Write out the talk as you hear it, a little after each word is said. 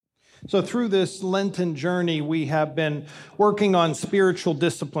So through this Lenten journey, we have been working on spiritual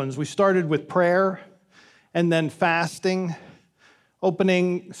disciplines. We started with prayer and then fasting,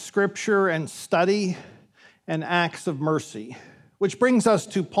 opening scripture and study, and acts of mercy, which brings us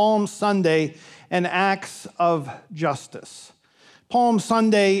to Palm Sunday and acts of justice. Palm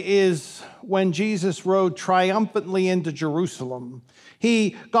Sunday is when Jesus rode triumphantly into Jerusalem.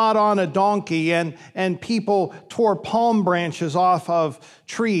 He got on a donkey and people tore palm branches off of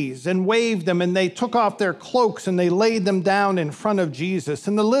trees and waved them, and they took off their cloaks and they laid them down in front of Jesus.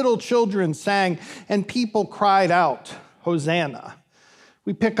 And the little children sang and people cried out, "Hosanna."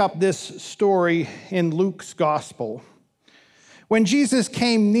 We pick up this story in Luke's gospel. When Jesus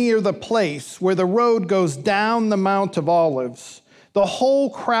came near the place where the road goes down the Mount of Olives, the whole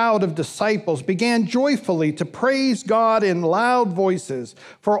crowd of disciples began joyfully to praise God in loud voices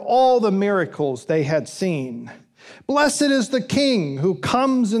for all the miracles they had seen. "Blessed is the King who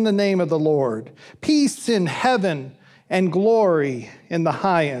comes in the name of the Lord. Peace in heaven and glory in the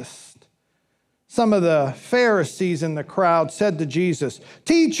highest." Some of the Pharisees in the crowd said to Jesus,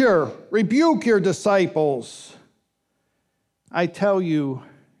 "Teacher, rebuke your disciples." "I tell you,"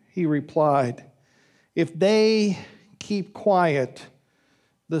 he replied, "if they keep quiet,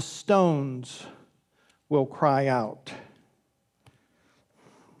 the stones will cry out."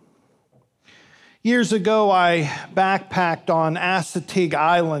 Years ago, I backpacked on Assateague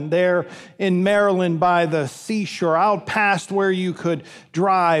Island there in Maryland by the seashore, out past where you could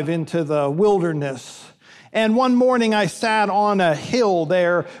drive into the wilderness. And one morning I sat on a hill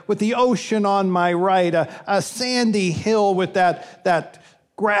there with the ocean on my right, a sandy hill with that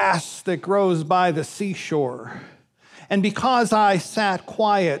grass that grows by the seashore. And because I sat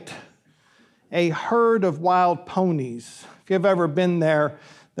quiet, a herd of wild ponies, if you've ever been there,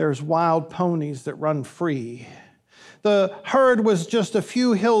 there's wild ponies that run free. The herd was just a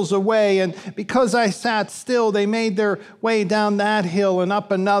few hills away, and because I sat still, they made their way down that hill and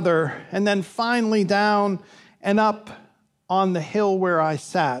up another, and then finally down and up on the hill where I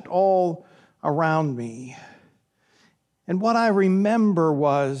sat, all around me. And what I remember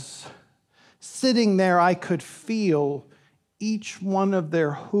was, sitting there, I could feel each one of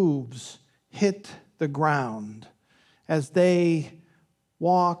their hooves hit the ground as they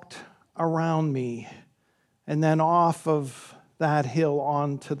walked around me and then off of that hill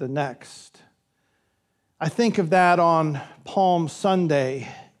on to the next. I think of that on Palm Sunday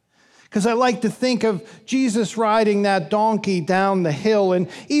because I like to think of Jesus riding that donkey down the hill. And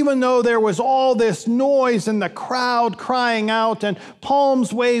even though there was all this noise and the crowd crying out and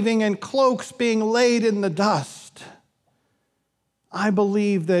palms waving and cloaks being laid in the dust, I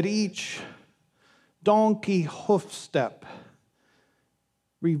believe that each donkey hoof step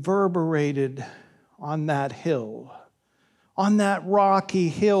reverberated on that hill, on that rocky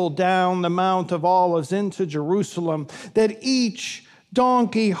hill down the Mount of Olives into Jerusalem, that each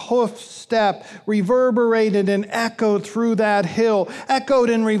donkey hoof step reverberated and echoed through that hill, echoed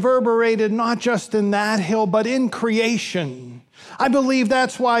and reverberated not just in that hill, but in creation. I believe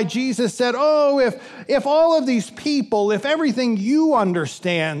that's why Jesus said, "Oh, if all of these people, if everything you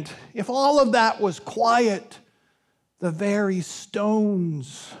understand, if all of that was quiet, the very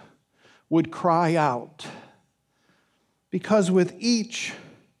stones would cry out." Because with each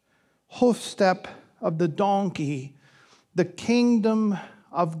hoof step of the donkey, the kingdom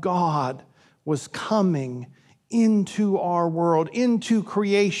of God was coming into our world, into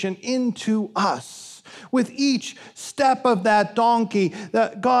creation, into us. With each step of that donkey,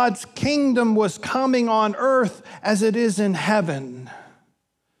 God's kingdom was coming on earth as it is in heaven.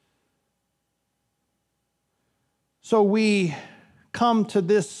 So we come to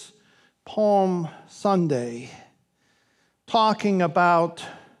this Palm Sunday talking about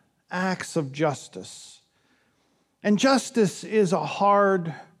acts of justice. And justice is a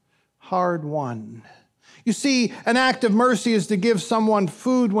hard one. You see, an act of mercy is to give someone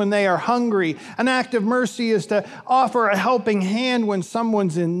food when they are hungry. An act of mercy is to offer a helping hand when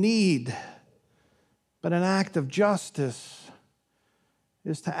someone's in need. But an act of justice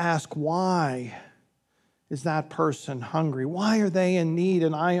is to ask, why is that person hungry? Why are they in need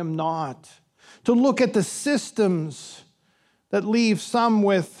and I am not? To look at the systems that leave some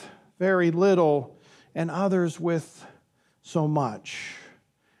with very little and others with so much.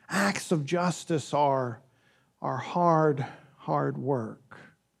 Acts of justice are hard work.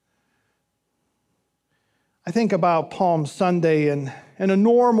 I think about Palm Sunday and in a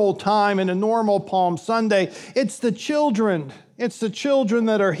normal time, in a normal Palm Sunday, it's the children It's the children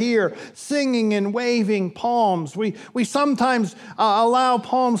that are here singing and waving palms. We sometimes allow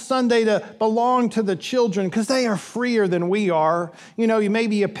Palm Sunday to belong to the children because they are freer than we are. You know,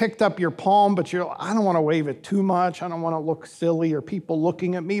 maybe you picked up your palm, but I don't want to wave it too much. I don't want to look silly or people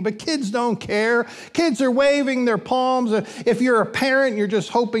looking at me. But kids don't care. Kids are waving their palms. If you're a parent, you're just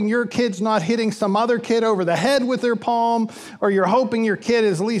hoping your kid's not hitting some other kid over the head with their palm, or you're hoping your kid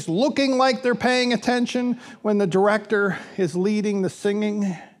is at least looking like they're paying attention when the director is leading the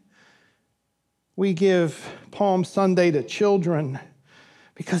singing. We give Palm Sunday to children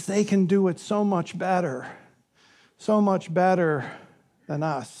because they can do it so much better than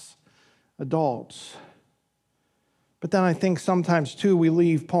us adults. But then I think sometimes too we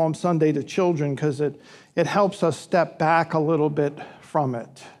leave Palm Sunday to children because it helps us step back a little bit from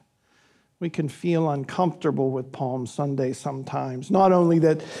it. We can feel uncomfortable with Palm Sunday sometimes. Not only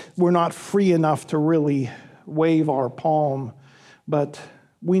that we're not free enough to really wave our palm, but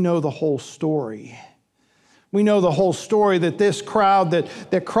we know the whole story. We know the whole story that this crowd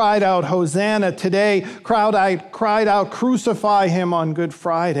that cried out, Hosanna today, cried out, crucify him on Good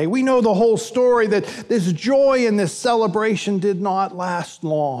Friday. We know the whole story that this joy and this celebration did not last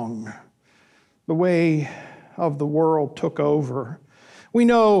long. The way of the world took over. We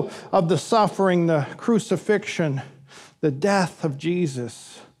know of the suffering, the crucifixion, the death of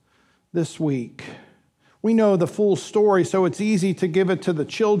Jesus this week. We know the full story, so it's easy to give it to the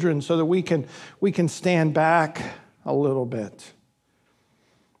children so that we can stand back a little bit.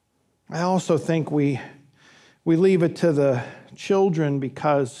 I also think we leave it to the children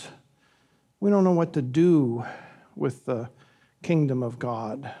because we don't know what to do with the kingdom of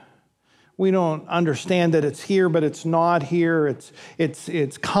God. We don't understand that it's here, but it's not here.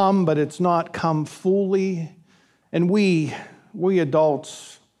 It's come, but it's not come fully. And we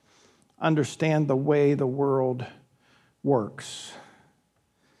adults understand the way the world works.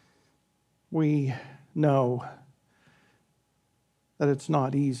 We know that it's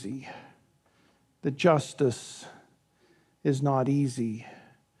not easy, that justice is not easy,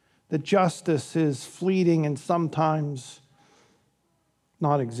 that justice is fleeting and sometimes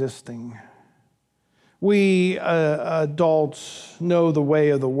not existing. We adults know the way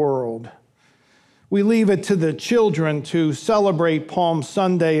of the world. We leave it to the children to celebrate Palm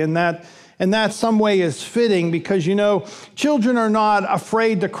Sunday, and that some way is fitting because, you know, children are not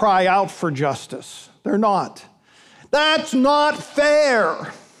afraid to cry out for justice. They're not. That's not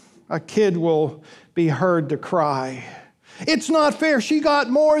fair. A kid will be heard to cry. It's not fair. She got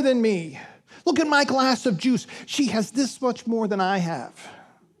more than me. Look at my glass of juice. She has this much more than I have.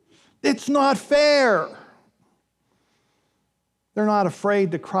 It's not fair. They're not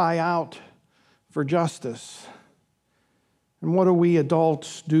afraid to cry out for justice. And what do we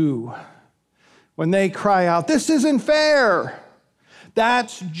adults do when they cry out, this isn't fair?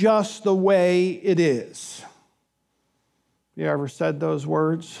 That's just the way it is. You ever said those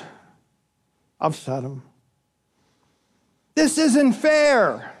words? I've said them. This isn't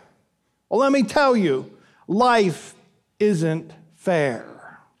fair. Well, let me tell you, life isn't fair.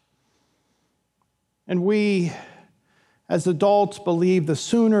 And we, as adults, believe the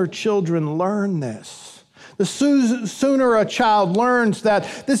sooner children learn this, the sooner a child learns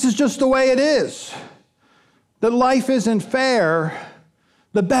that this is just the way it is, that life isn't fair,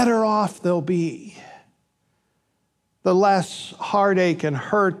 the better off they'll be. The less heartache and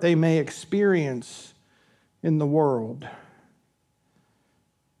hurt they may experience in the world.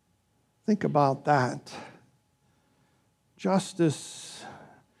 Think about that. Justice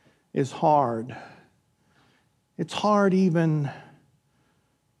is hard. It's hard even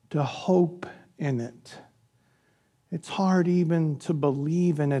to hope in it. It's hard even to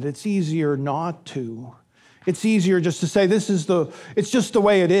believe in it. It's easier not to. It's easier just to say, it's just the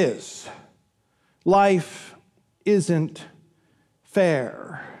way it is. Life isn't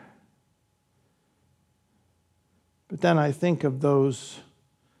fair. But then I think of those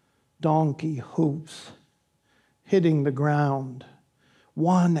donkey hooves hitting the ground,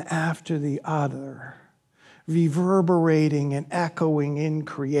 one after the other, reverberating and echoing in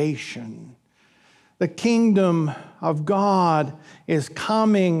creation. The kingdom of God is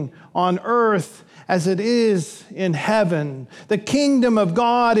coming on earth as it is in heaven. The kingdom of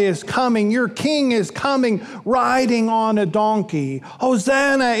God is coming. Your king is coming riding on a donkey.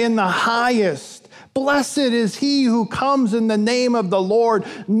 Hosanna in the highest. Blessed is he who comes in the name of the Lord,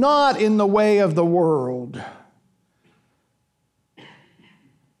 not in the way of the world.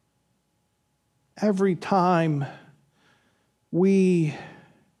 Every time we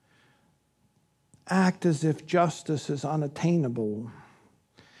act as if justice is unattainable,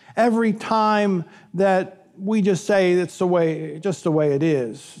 every time that we just say it's just the way it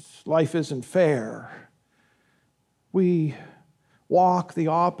is. Life isn't fair. We walk the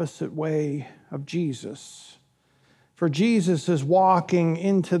opposite way of Jesus. For Jesus is walking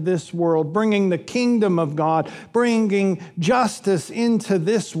into this world, bringing the kingdom of God, bringing justice into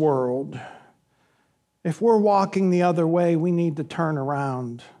this world. If we're walking the other way, we need to turn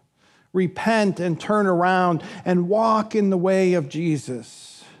around. Repent and turn around and walk in the way of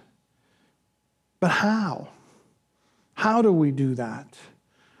Jesus. But how? How do we do that?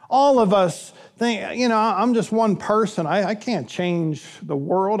 All of us think, I'm just one person. I can't change the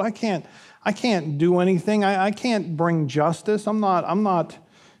world. I can't do anything. I can't bring justice. I'm not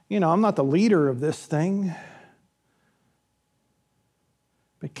the leader of this thing.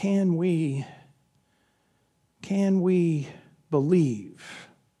 But can we believe?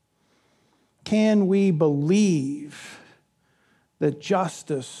 Can we believe that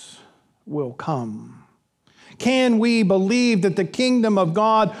justice will come? Can we believe that the kingdom of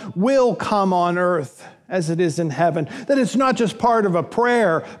God will come on earth as it is in heaven? That it's not just part of a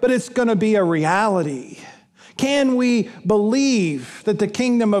prayer, but it's going to be a reality. Can we believe that the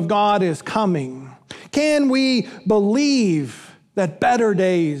kingdom of God is coming? Can we believe that better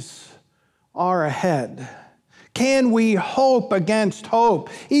days are ahead? Can we hope against hope,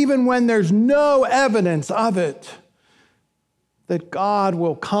 even when there's no evidence of it, that God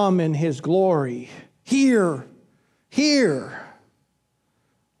will come in His glory here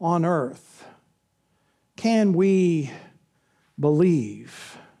on earth? Can we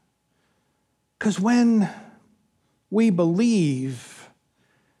believe? Because when we believe,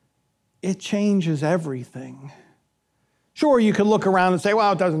 it changes everything. Sure, you could look around and say,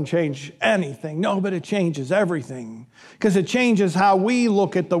 well, it doesn't change anything. No, but it changes everything because it changes how we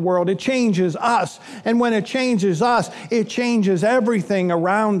look at the world. It changes us. And when it changes us, it changes everything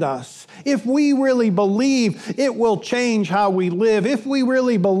around us. If we really believe, it will change how we live. If we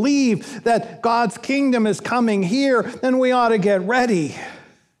really believe that God's kingdom is coming here, then we ought to get ready.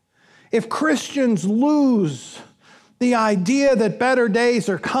 If Christians lose the idea that better days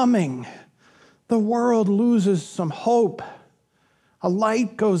are coming, the world loses some hope. A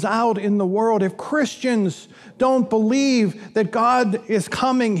light goes out in the world. If Christians don't believe that God is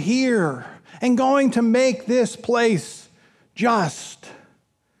coming here and going to make this place just,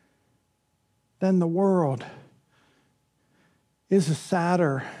 then the world is a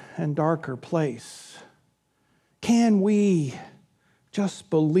sadder and darker place. Can we just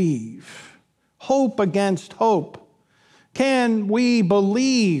believe? Hope against hope. Can we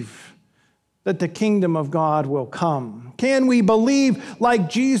believe that the kingdom of God will come? Can we believe, like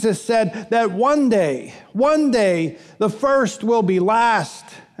Jesus said, that one day, the first will be last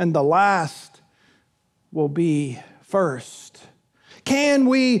and the last will be first? Can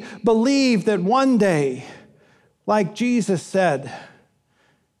we believe that one day, like Jesus said,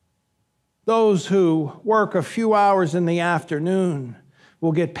 those who work a few hours in the afternoon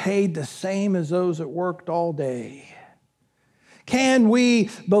will get paid the same as those that worked all day? Can we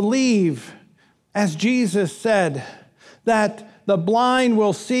believe, as Jesus said, that the blind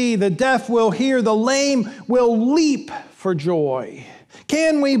will see, the deaf will hear, the lame will leap for joy?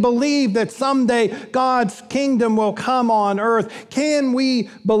 Can we believe that someday God's kingdom will come on earth? Can we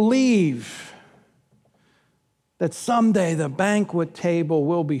believe that someday the banquet table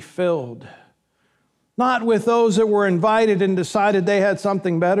will be filled? Not with those that were invited and decided they had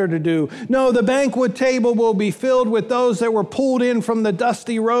something better to do. No, the banquet table will be filled with those that were pulled in from the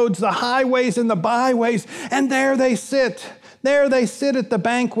dusty roads, the highways and the byways, and there they sit. There they sit at the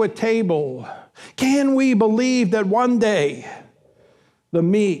banquet table. Can we believe that one day the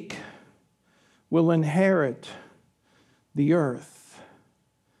meek will inherit the earth?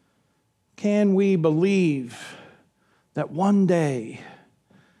 Can we believe that one day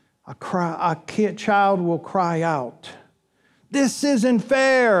a child will cry out, "This isn't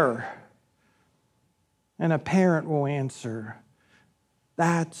fair"? And a parent will answer,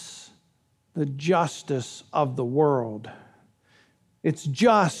 "That's the justice of the world. It's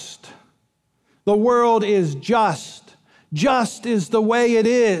just. The world is just. Just is the way it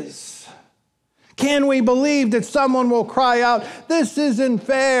is." Can we believe that someone will cry out, "This isn't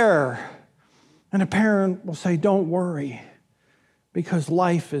fair"? And a parent will say, "Don't worry, because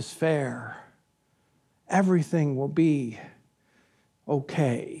life is fair. Everything will be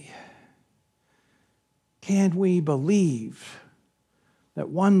okay." Can we believe that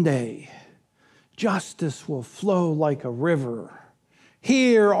one day justice will flow like a river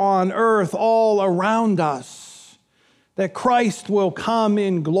here on earth all around us, that Christ will come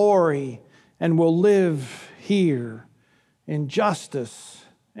in glory and will live here in justice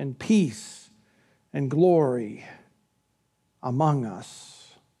and peace and glory among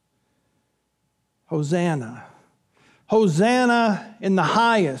us. Hosanna. Hosanna in the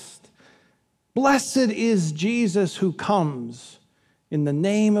highest. Blessed is Jesus who comes in the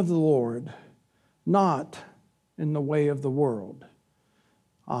name of the Lord, not in the way of the world.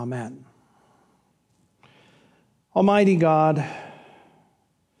 Amen. Almighty God,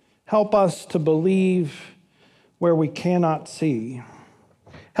 help us to believe where we cannot see.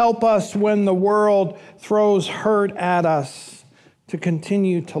 Help us when the world throws hurt at us to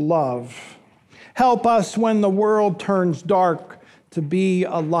continue to love. Help us when the world turns dark to be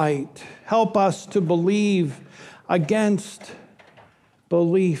a light. Help us to believe against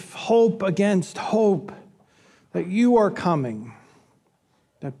belief, hope against hope, that you are coming,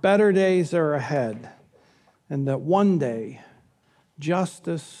 that better days are ahead, and that one day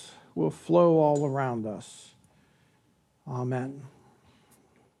justice will flow all around us. Amen.